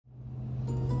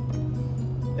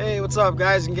What's up,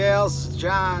 guys and gals? It's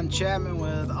John Chapman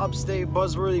with Upstate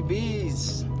Buzzworthy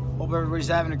Bees. Hope everybody's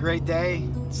having a great day.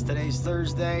 Today's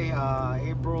Thursday,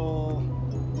 April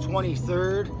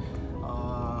 23rd.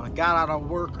 Got out of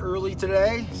work early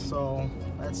today, so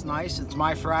that's nice. It's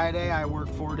my Friday. I work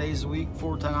 4 days a week,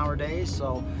 4 10-hour days.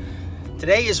 So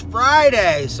today is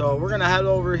Friday, so we're gonna head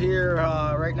over here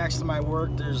right next to my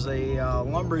work. There's a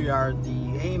lumber yard, the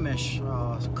Amish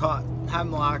cut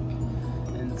hemlock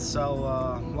and sell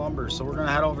lumber. So we're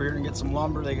gonna head over here and get some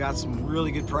lumber. They got some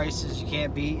really good prices you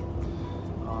can't beat.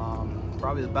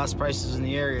 Probably the best prices in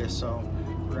the area. So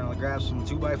we're gonna grab some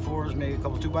 2x4s, maybe a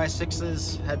couple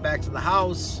 2x6s, head back to the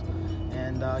house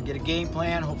and get a game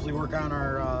plan. Hopefully work on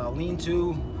our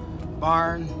lean-to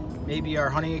barn. Maybe our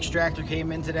honey extractor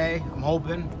came in today, I'm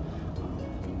hoping.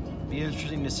 Be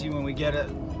interesting to see when we get it,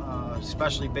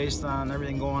 especially based on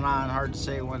everything going on. Hard to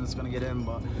say when it's gonna get in,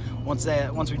 but once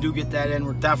we do get that in,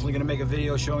 we're definitely gonna make a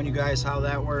video showing you guys how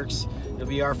that works. It'll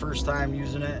be our first time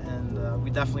using it, and we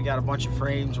definitely got a bunch of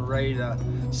frames. We're ready to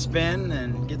spin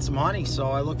and get some honey, so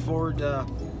I look forward to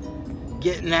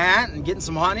getting that and getting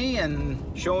some honey and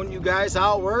showing you guys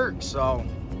how it works. So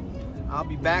I'll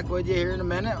be back with you here in a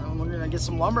minute, and we're gonna get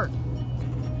some lumber.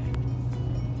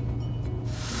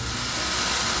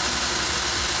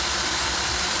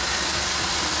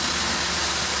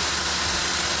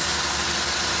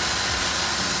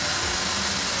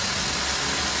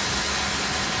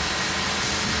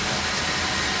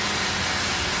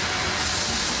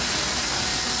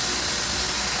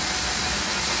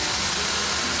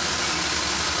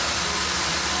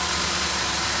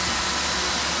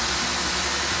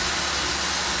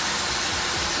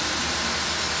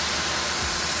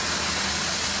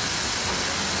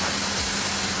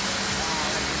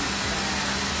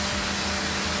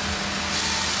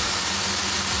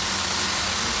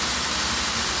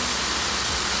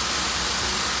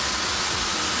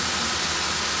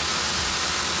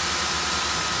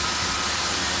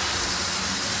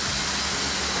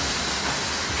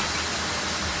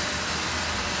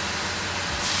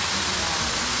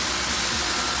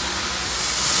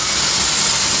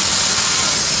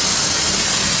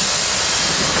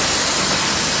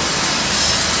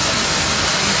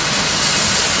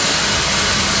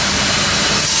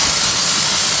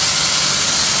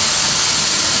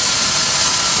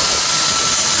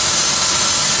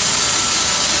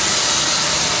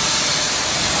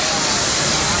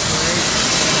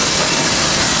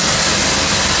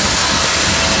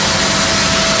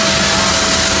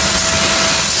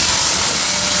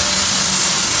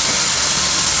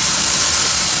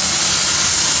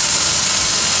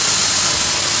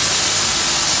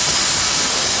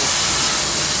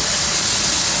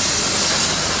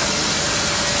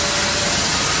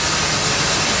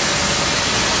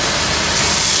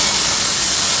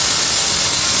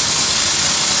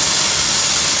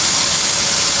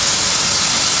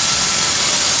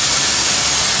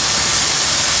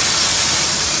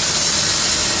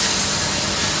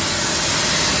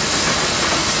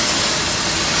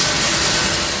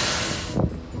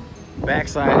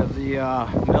 Backside of the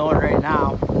mill right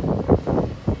now.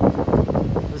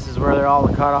 This is where all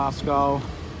the cutoffs go.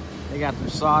 They got their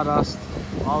sawdust.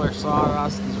 All their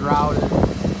sawdust is routed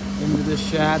into this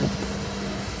shed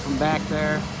from back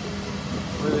there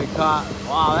where they cut.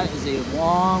 Wow, that is a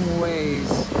long ways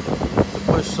to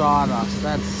push sawdust.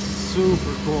 That's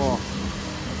super cool.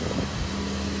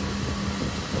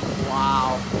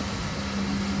 Wow,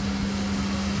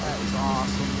 that is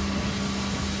awesome.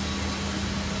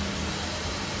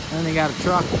 Then they got a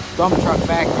truck, dump truck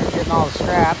back here getting all the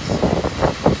scraps.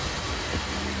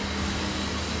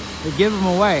 They give them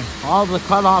away. All the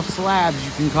cut off slabs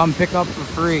you can come pick up for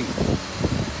free.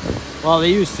 Well,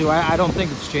 they used to. I don't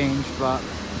think it's changed, but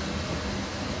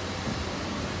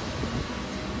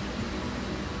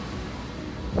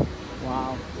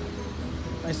wow.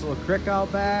 Nice little creek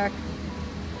out back.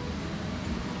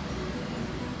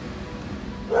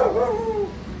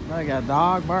 I got a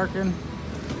dog barking.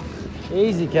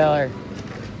 Easy, Keller.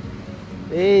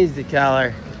 Easy,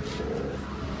 Keller.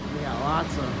 We got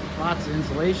lots of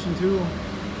insulation too.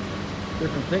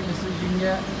 Different thicknesses you can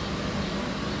get.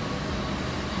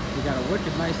 We got a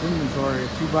wicked nice inventory of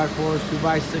 2x4s,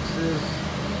 2x6s,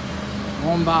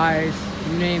 1x's,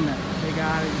 you name it. They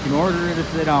got it. You can order it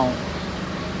if they don't.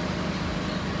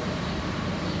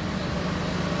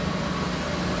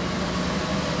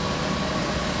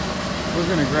 We're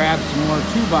gonna grab some more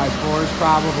 2x4s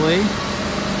probably. We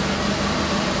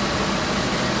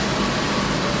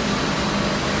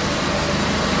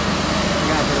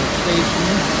got the station.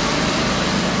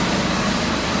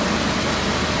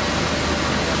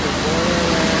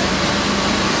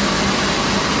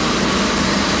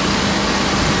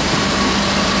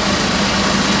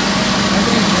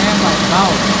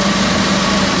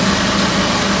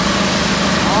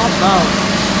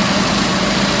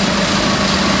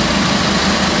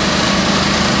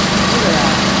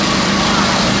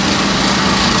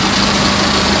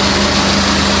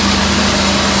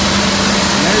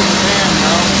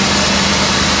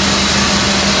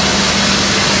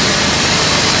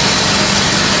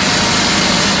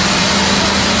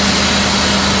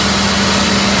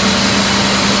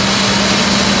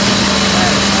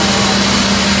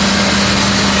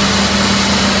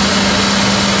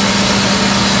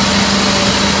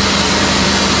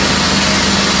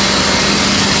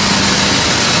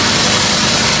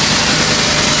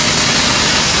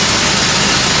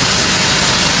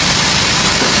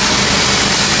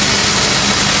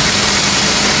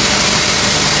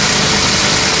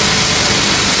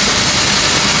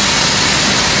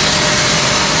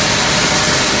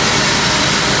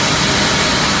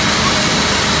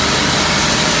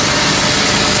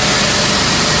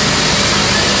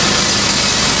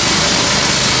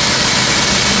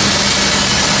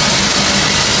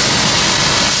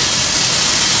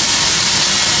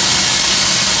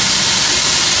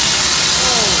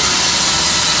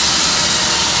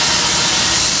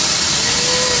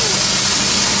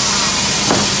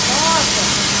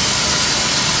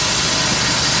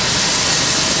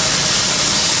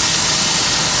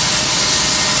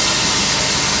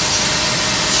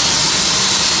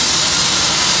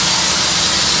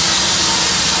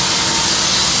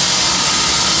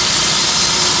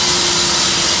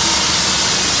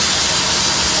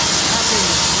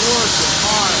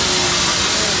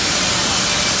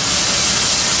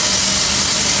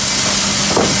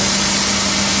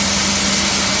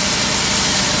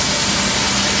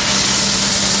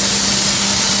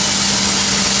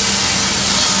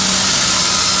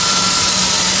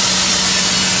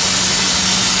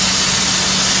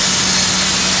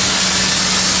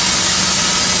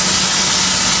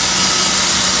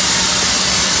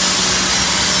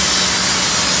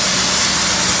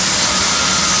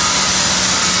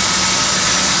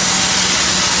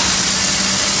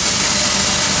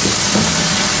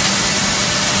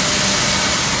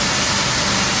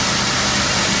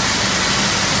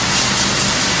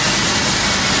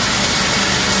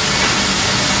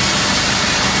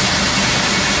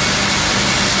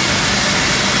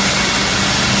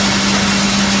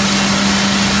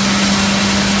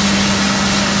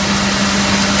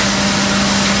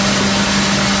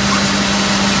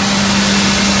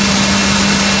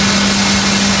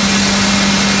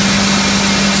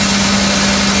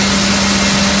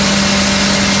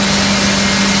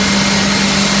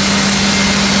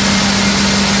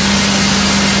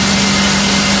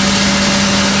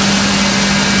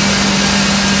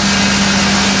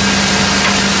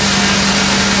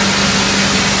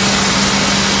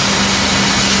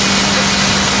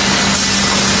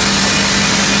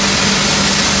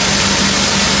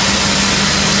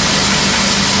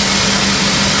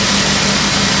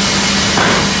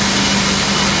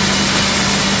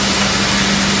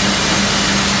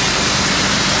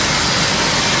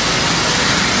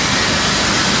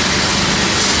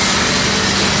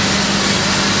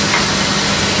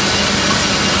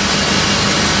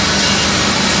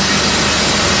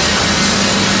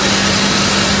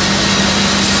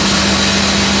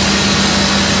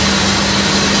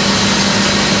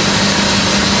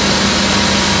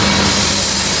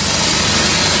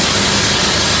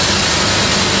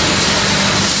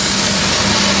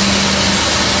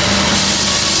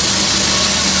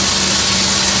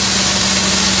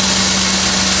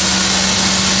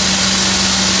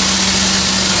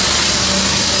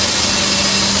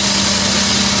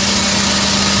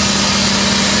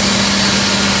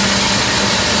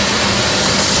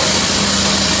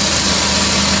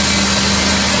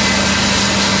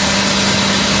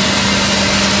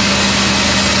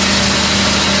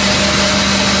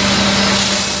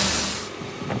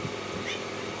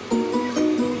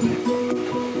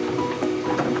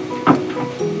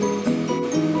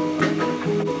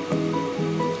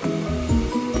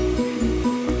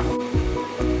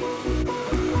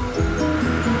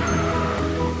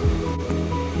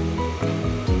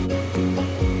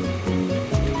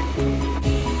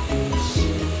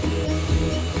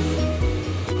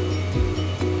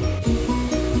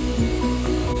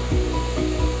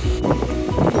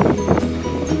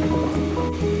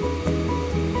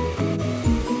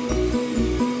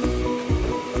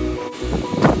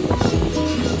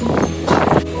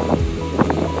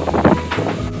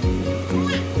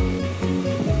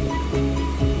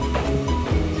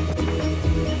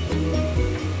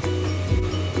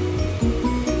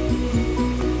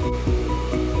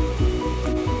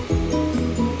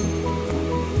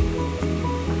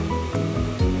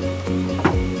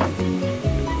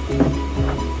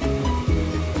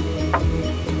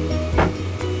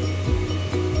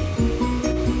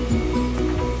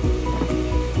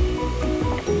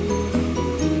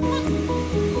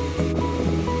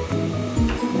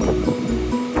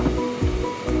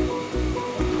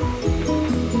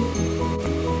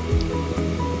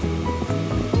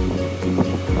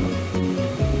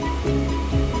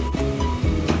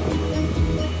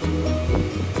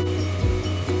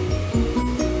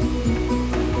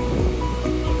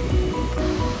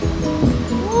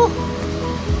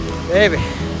 baby.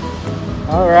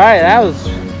 All right, that was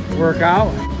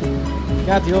workout.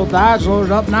 Got the old Dodge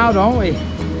loaded up now, don't we?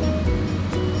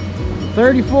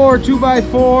 34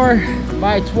 2x4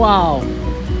 by 12.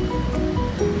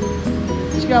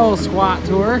 She's got a little squat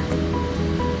to her.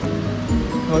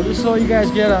 So just so you guys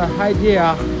get an idea,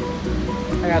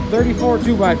 I got 34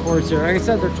 2x4s here. Like I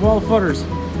said, they're 12 footers.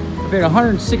 I paid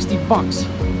 160 bucks.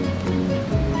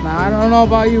 Now I don't know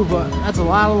about you, but that's a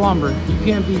lot of lumber. You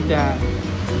can't beat that.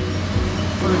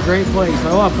 What a great place.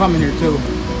 I love coming here too.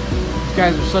 These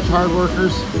guys are such hard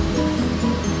workers.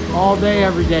 All day,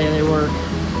 every day they work.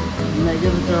 And they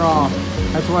give it their all.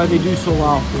 That's why they do so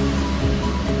well.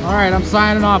 All right, I'm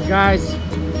signing off, guys.